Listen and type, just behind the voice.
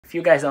If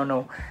you guys don't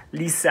know,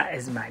 Lisa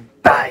is my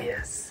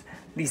bias.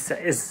 Lisa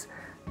is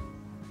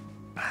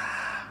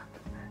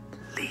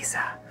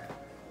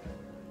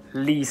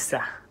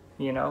Lisa,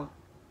 you know,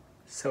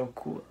 so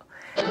cool.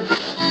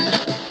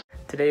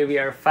 Today we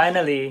are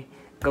finally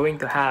going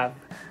to have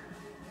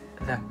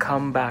the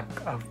comeback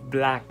of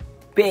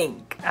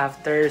BLACKPINK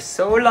after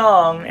so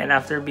long and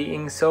after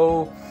being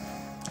so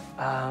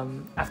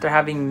after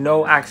having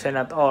no action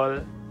at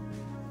all.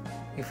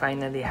 We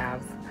finally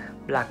have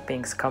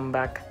BLACKPINK's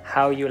comeback.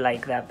 How you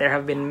like that? There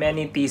have been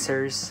many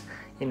teasers,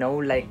 you know,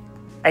 like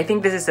I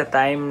think this is the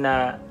time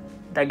na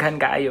daghan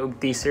kaayo og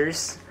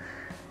teasers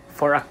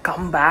for a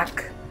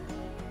comeback,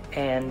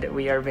 and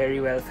we are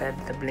very well fed.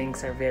 The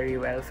Blinks are very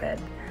well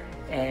fed,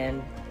 and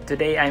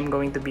today I'm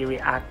going to be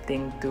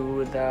reacting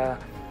to the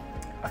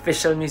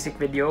official music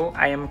video.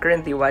 I am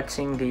currently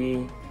watching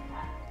the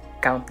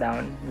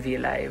countdown V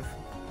Live,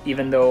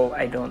 even though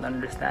I don't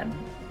understand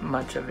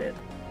much of it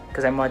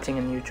because I'm watching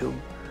on YouTube,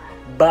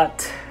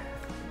 but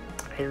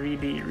I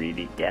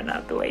really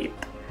cannot wait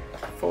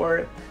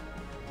for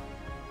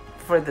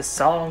the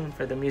song,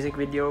 for the music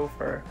video,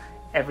 for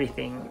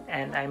everything.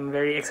 And I'm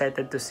very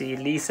excited to see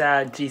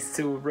Lisa,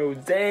 Jisoo,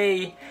 Rose,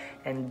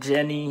 and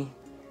Jennie.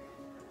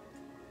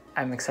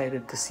 I'm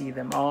excited to see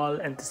them all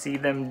and to see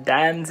them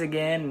dance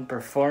again and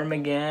perform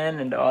again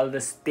and all the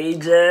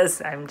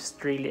stages. I'm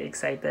just really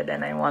excited,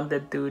 and I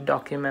wanted to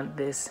document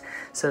this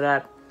so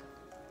that,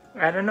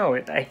 I don't know,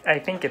 I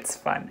think it's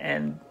fun,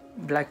 and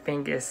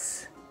BLACKPINK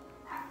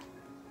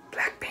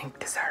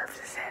deserves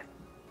it.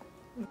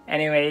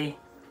 Anyway,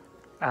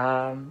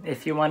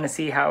 if you want to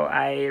see how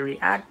I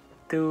react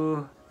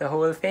to the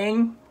whole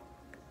thing,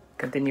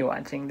 continue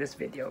watching this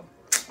video.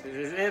 This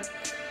is it.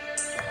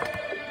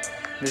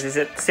 This is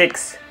it.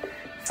 6,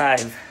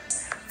 5,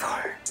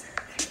 4.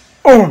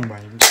 Oh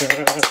my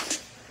god.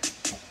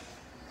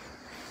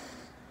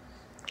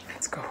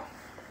 Let's go.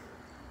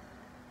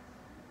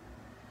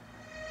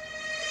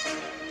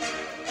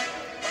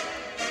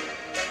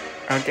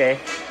 Okay.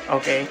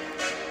 Okay.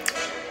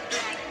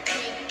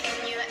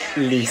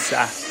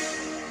 Lisa.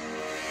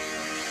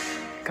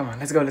 Come on,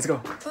 let's go, let's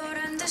go.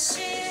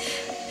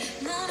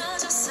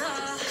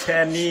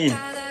 Jennie.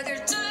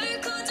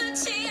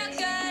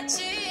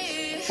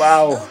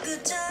 Wow.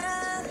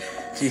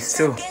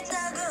 Jisoo.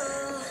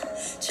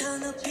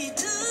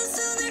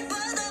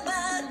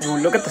 Ooh,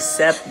 look at the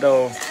set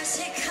though.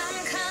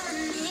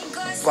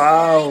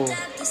 Wow.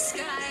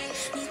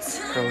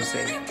 Rose.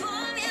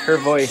 Her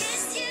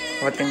voice.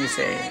 What can you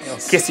say? I'll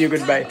kiss you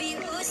goodbye.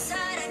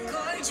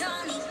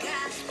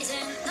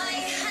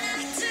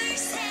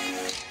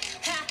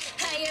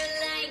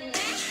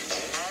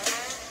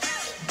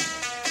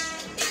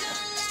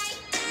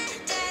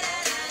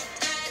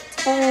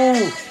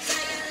 Ooh.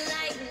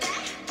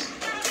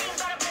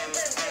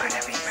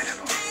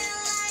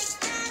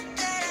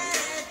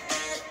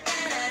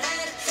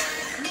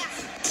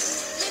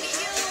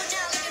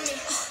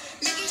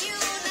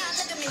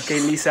 Okay,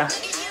 Lisa.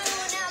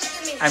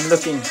 I'm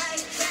looking.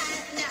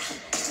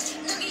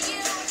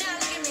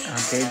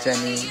 Okay,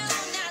 Jennie.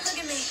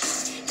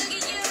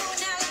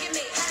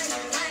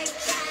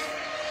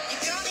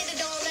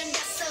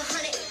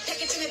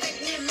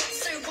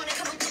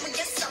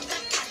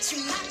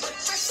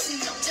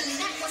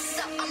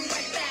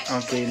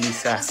 Okay,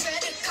 Lisa.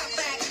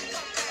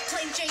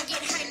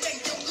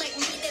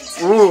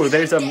 Ooh,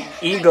 there's an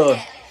eagle.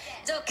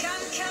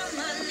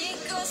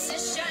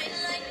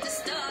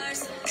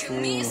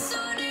 Ooh.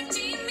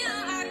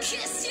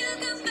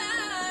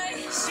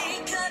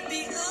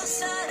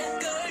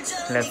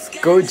 Let's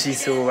go,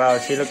 Jisoo. Wow,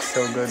 she looks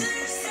so good.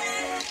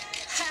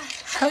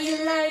 How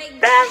you like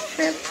that?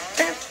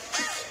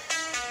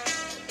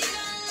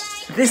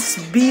 This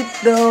beat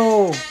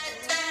though.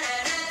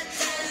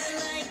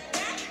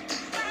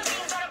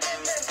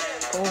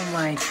 Oh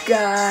my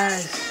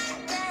gosh.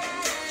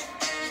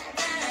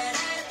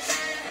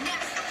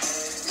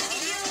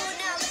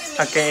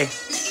 Okay.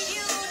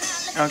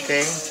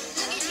 Okay.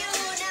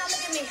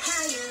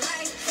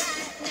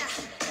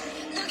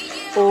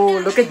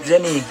 Oh, look at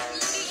Jennie.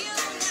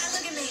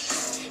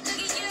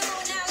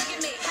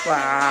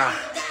 Wow.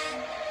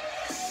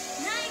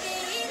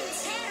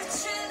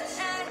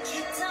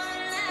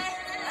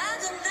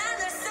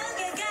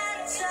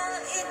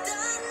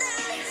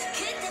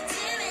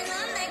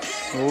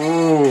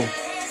 Ooh.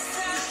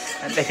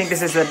 And I think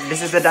this is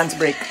the dance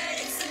break.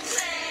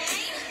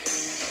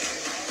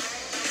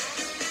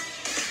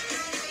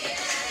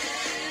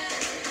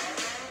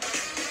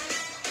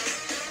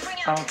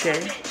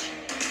 Okay.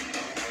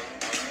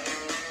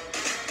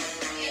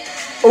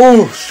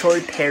 Oh,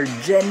 short hair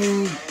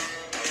Jennie.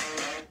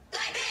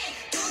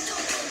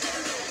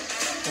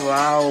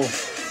 Wow.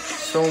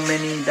 So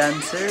many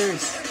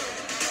dancers.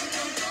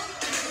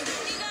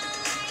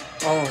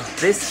 Oh,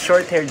 this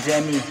short hair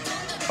Jennie.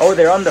 Oh,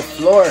 they're on the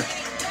floor.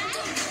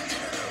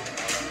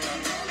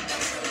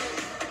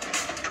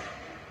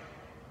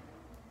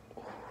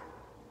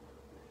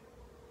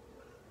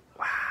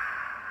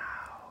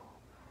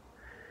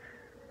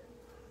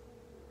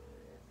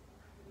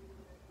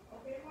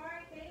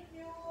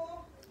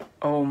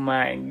 Oh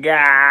my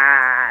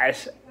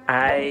gosh!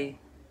 I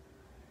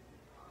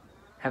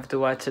have to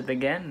watch it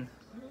again.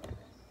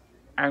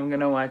 I'm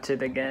gonna watch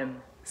it again.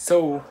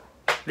 So,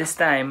 this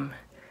time,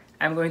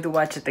 I'm going to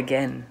watch it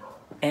again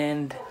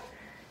and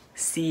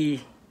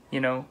see,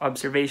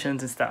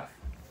 observations and stuff.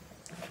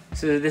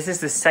 So this is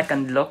the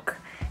second look,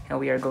 and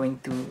we are going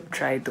to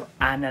try to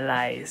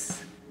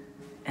analyze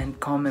and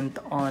comment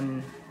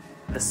on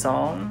the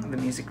song, the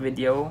music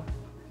video,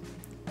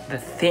 the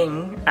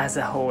thing as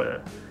a whole.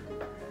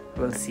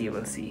 We'll see.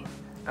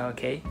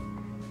 Okay?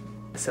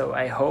 So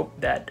I hope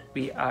that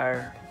we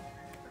are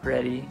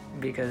ready,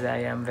 because I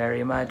am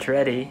very much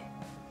ready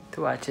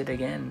to watch it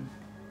again.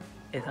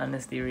 It's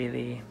honestly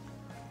really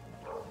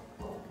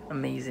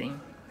amazing.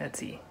 Let's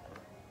see.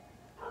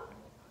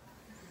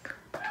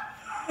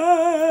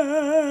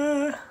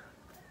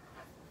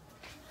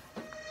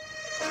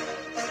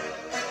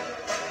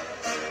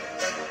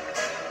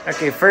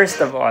 Okay, first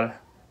of all,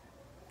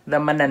 the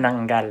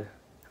manananggal.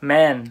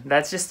 Man,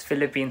 that's just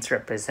Philippines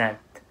represent.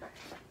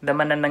 The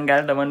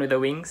manananggal, the one with the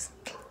wings.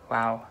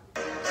 Wow.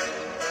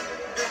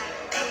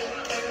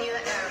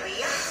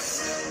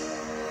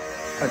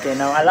 Okay,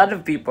 now a lot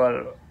of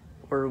people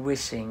were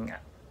wishing,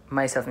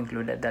 myself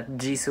included, that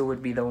Jisoo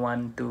would be the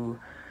one to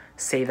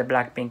say the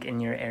BLACKPINK in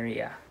your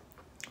area.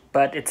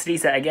 But it's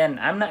Lisa again.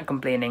 I'm not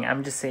complaining.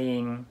 I'm just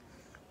saying,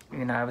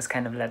 I was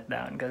kind of let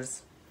down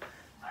because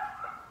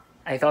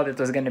I thought it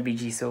was gonna be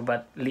Jisoo,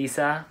 but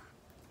Lisa,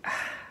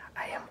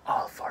 I am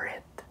all for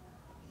it.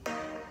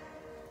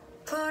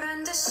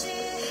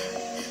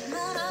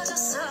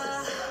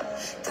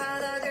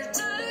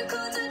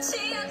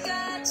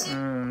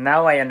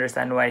 Now I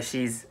understand why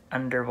she's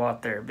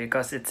underwater,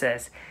 because it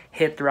says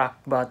hit rock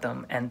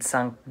bottom and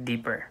sunk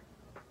deeper.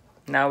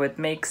 Now it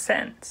makes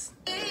sense.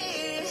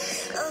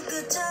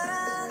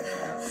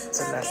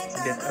 The last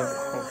bit of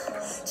hope.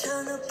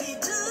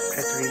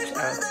 Try to reach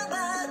out.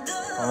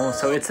 Oh,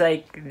 so it's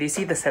like, do you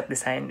see the set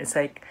design? It's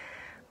like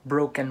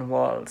broken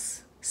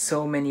walls.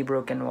 So many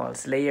broken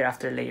walls, layer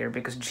after layer,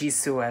 because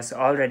Jisoo has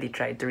already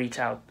tried to reach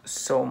out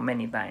so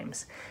many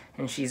times.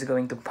 And she's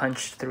going to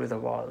punch through the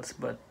walls,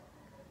 but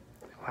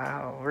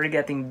wow, we're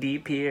getting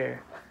deep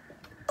here.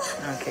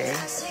 Okay.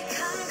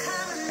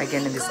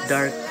 Again in this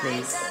dark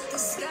place.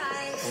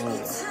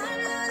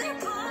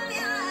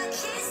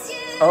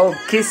 Oh,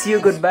 kiss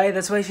you goodbye.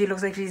 That's why she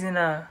looks like she's in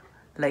a,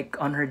 like,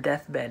 on her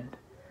deathbed.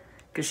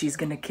 Because she's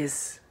gonna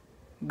kiss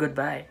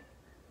goodbye.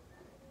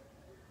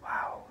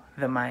 Wow,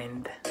 the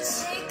mind.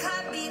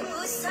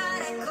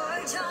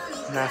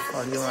 Laugh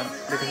all you want,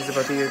 because it's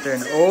about to be your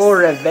turn. Oh,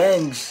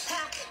 revenge.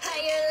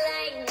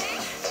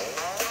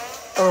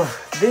 Oh,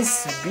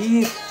 this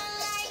beat.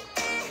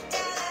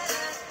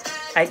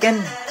 I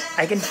can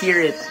hear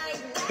it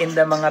in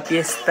the mga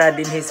fiesta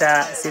din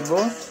sa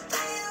Cebu.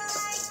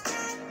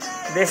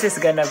 This is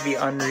gonna be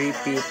on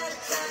repeat.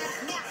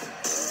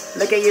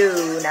 Look at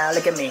you, now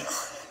look at me.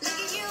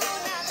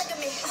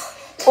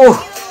 Oh!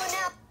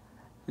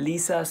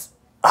 Lisa's...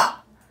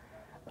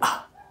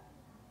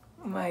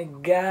 My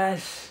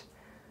gosh.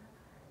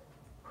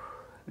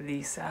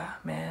 Lisa,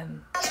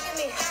 man.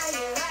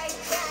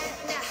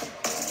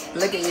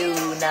 Look at you,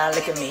 now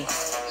look at me.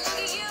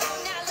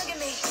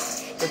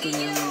 Look at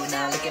you,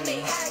 now look at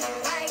me.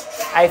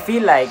 I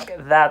feel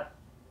like that,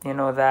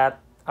 that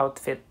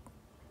outfit,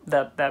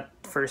 that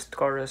first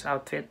chorus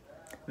outfit,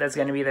 that's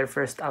gonna be their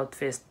first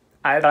outfit.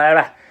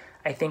 I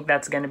think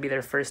that's gonna be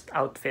their first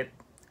outfit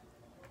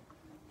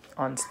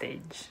on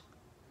stage.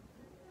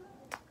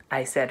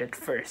 I said it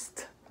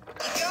first.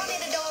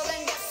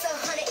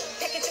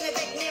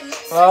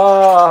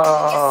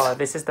 Oh,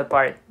 this is the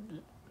part.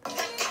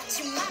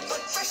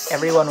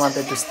 Everyone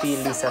wanted to steal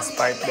Lisa's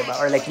part, diba?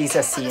 Or like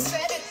Lisa's scene.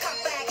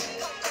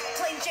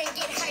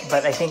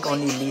 But I think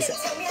only Lisa.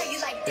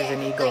 There's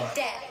an ego.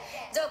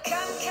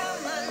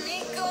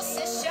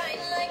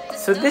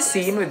 So this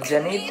scene with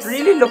Jenny, it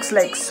really looks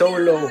like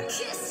Solo.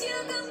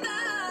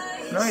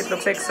 No, it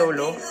looks like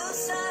Solo.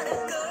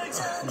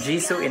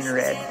 Jisoo in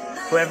red.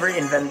 Whoever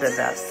invented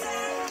that.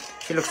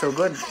 She looks so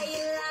good.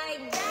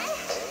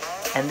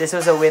 And this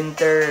was a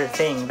winter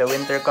thing, the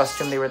winter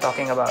costume they were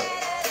talking about.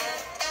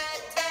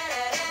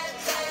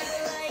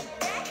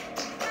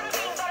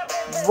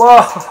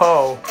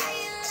 Whoa!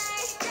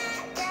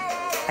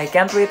 I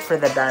can't wait for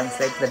the dance,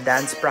 like the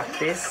dance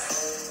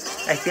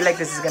practice. I feel like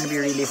this is gonna be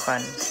really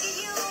fun.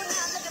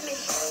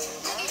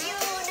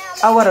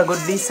 Ah, what a good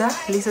Lisa.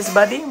 Lisa's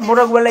body,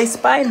 murag walay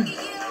spine.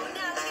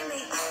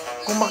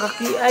 Kung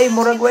makakiay,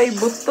 murag way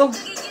buto.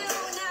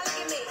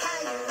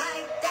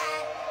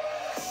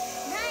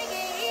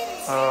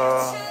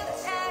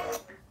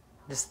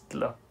 Just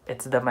look,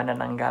 it's the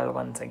manananggal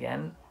once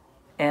again.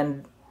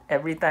 And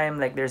every time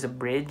like there's a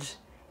bridge,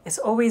 it's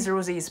always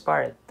Rosie's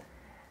part.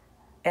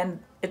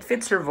 And it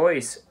fits her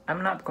voice.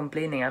 I'm not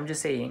complaining, I'm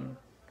just saying,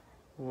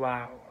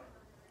 wow.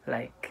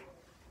 Like,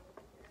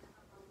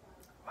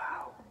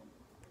 wow.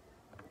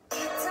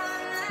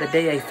 The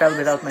day I fell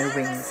without my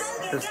wings,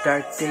 those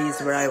dark days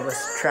where I was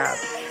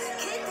trapped.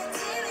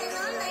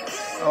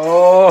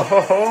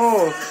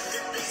 Oh,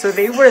 So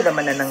they were the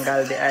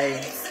manananggal de ay.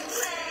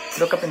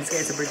 Look up in the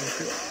sky, it's a bird.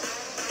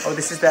 Oh,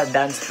 this is that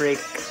dance break.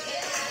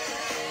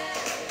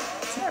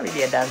 It's not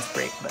really a dance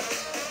break, but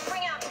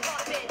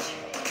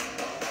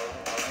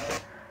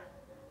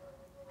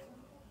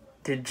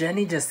did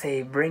Jenny just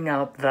say bring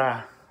out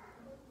the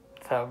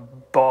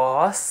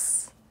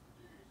boss?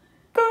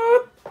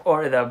 Toot,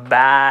 or the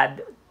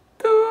bad?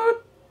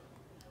 Toot.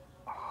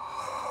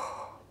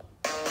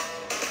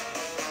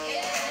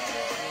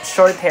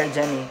 Short hair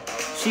Jenny.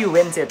 She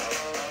wins it.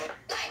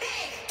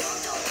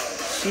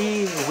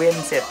 She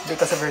wins it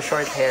because of her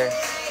short hair.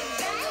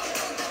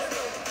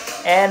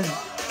 And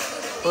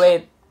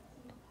wait,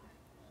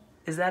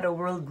 is that a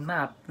world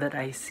map that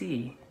I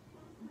see?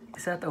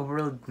 Is that a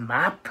world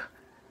map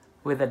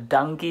with a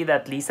donkey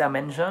that Lisa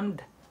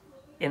mentioned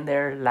in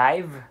their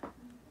live?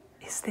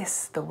 Is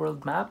this the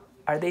world map?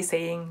 Are they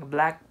saying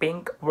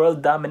BLACKPINK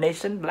world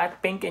domination?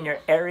 BLACKPINK in your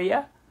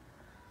area?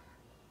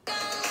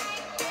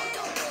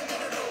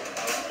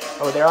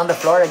 Oh, they're on the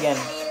floor again.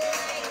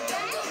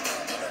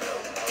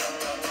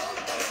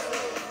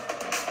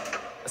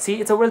 See,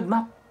 it's a world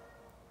map.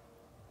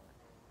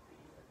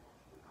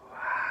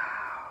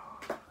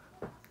 Wow.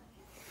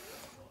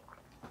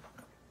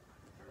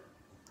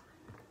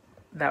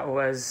 That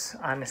was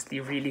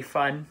honestly really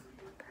fun.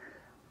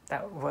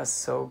 That was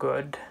so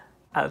good.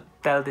 I'll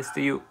tell this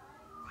to you.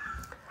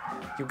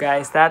 You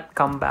guys, that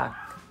comeback.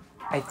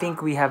 I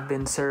think we have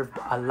been served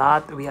a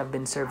lot. We have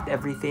been served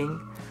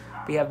everything.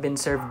 We have been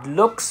served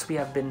looks, we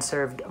have been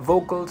served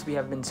vocals, we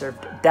have been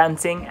served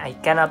dancing. I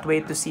cannot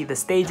wait to see the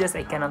stages.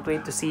 I cannot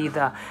wait to see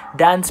the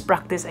dance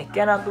practice. I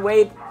cannot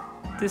wait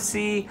to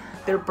see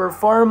their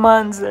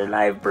performance, their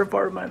live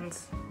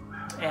performance.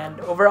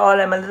 And overall,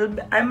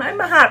 I'm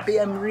happy.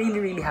 I'm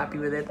really happy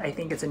with it. I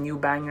think it's a new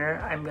banger.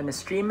 I'm gonna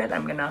stream it.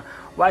 I'm gonna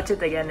watch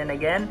it again and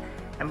again.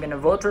 I'm gonna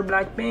vote for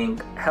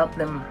BLACKPINK, help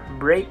them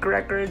break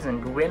records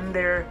and win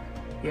their,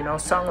 you know,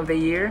 Song of the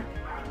Year.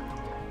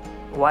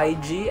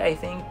 YG, I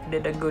think,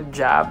 did a good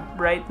job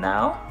right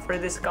now for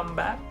this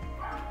comeback.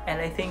 And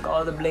I think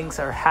all the Blinks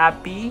are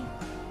happy.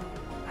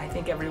 I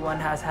think everyone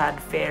has had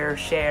fair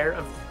share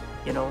of,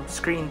 you know,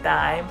 screen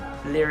time,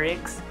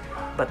 lyrics.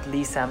 But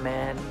Lisa,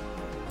 man,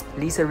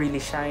 Lisa really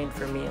shined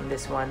for me in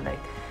this one. Like,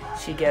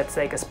 she gets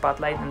like a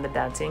spotlight in the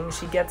dancing.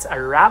 She gets a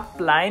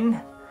rap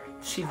line.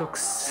 She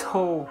looks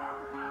so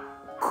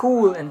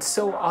cool and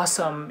so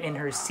awesome in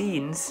her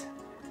scenes.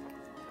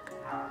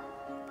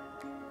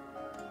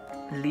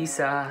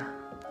 Lisa,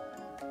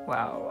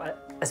 wow,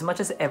 as much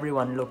as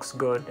everyone looks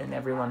good and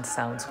everyone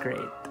sounds great,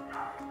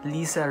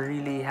 Lisa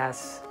really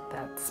has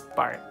that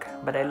spark.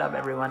 But I love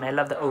everyone. I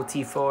love the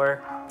OT4.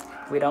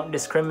 We don't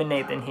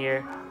discriminate in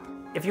here.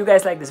 If you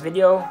guys like this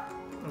video,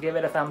 give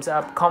it a thumbs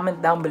up.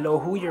 Comment down below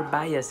who your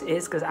bias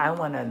is, because I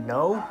want to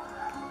know.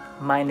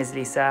 Mine is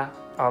Lisa,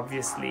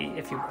 obviously,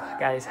 if you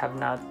guys have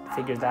not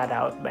figured that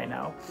out by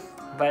now.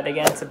 But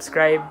again,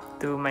 subscribe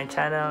to my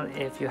channel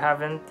if you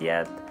haven't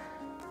yet.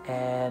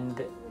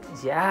 And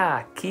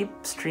yeah, keep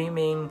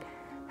streaming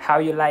How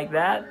You Like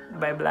That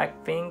by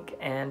BLACKPINK,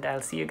 and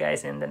I'll see you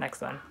guys in the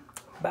next one.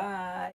 Bye.